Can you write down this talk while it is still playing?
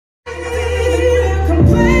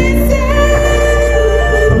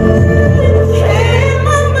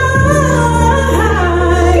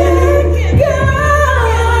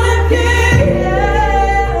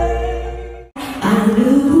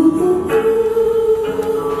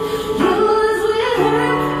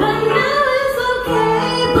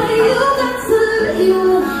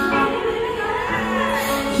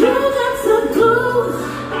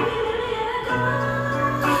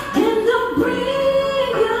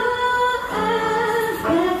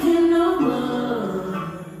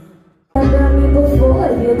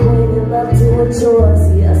chores.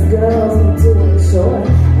 Yes, girls need to ensure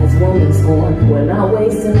as women scorn, we're not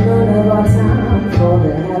wasting none of our time for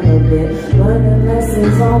the hell of it. Learning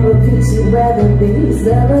lessons on repeat, you'd rather be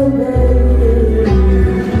celebrated.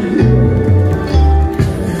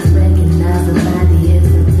 Recognize the body is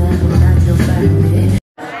the temple, not your body.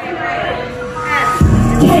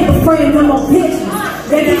 Can't refrain no more pictures.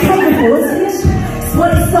 They be taking for a position.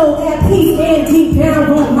 Sweaty soul at peace and deep down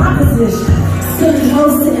on my position. Silly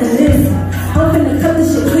host and listen. I'm finna cut this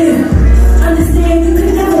shit clear. Understand you can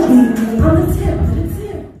never be on the tip.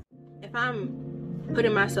 If I'm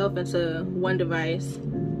putting myself into one device,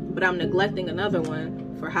 but I'm neglecting another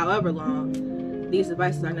one for however long, these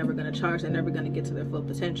devices are never going to charge. They're never going to get to their full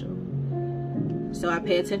potential. So I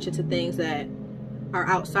pay attention to things that are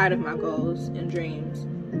outside of my goals and dreams.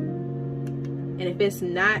 And if it's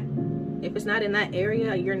not in that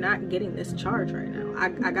area, you're not getting this charge right now.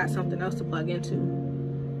 I got something else to plug into.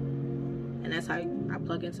 And that's how I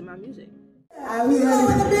plug into my music. All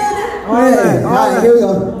right, here we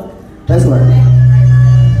go. Let's work.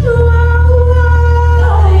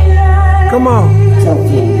 Come on. Talk to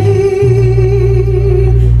me.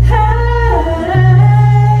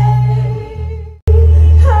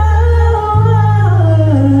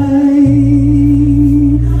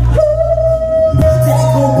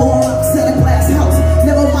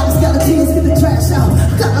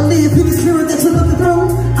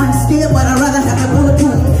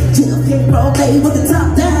 With the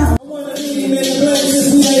top down. I wanna be in the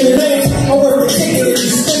places we ain't in. I work for tickets,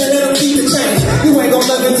 spin it, let them keep the change. You ain't gon'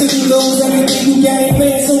 love it till you lose everything you gain,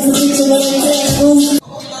 man. So for each of us, cash rules.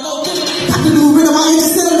 I can do rid of my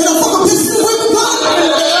instead of little fucking bitches with God.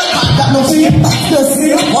 I got no fear, just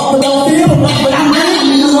see it, walk with no fear, but I'm ready,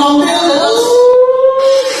 you wrong there.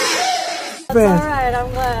 That's alright, I'm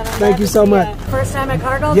glad. Thank you so much. First time at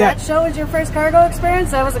Cargo? Yeah. That show was your first Cargo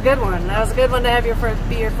experience? That was a good one. That was a good one to have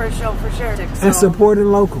be your first show for sure. So, and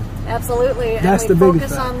supporting local. Absolutely. That's and the we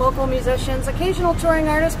biggest focus on local musicians, occasional touring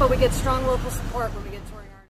artists, but we get strong local support when we get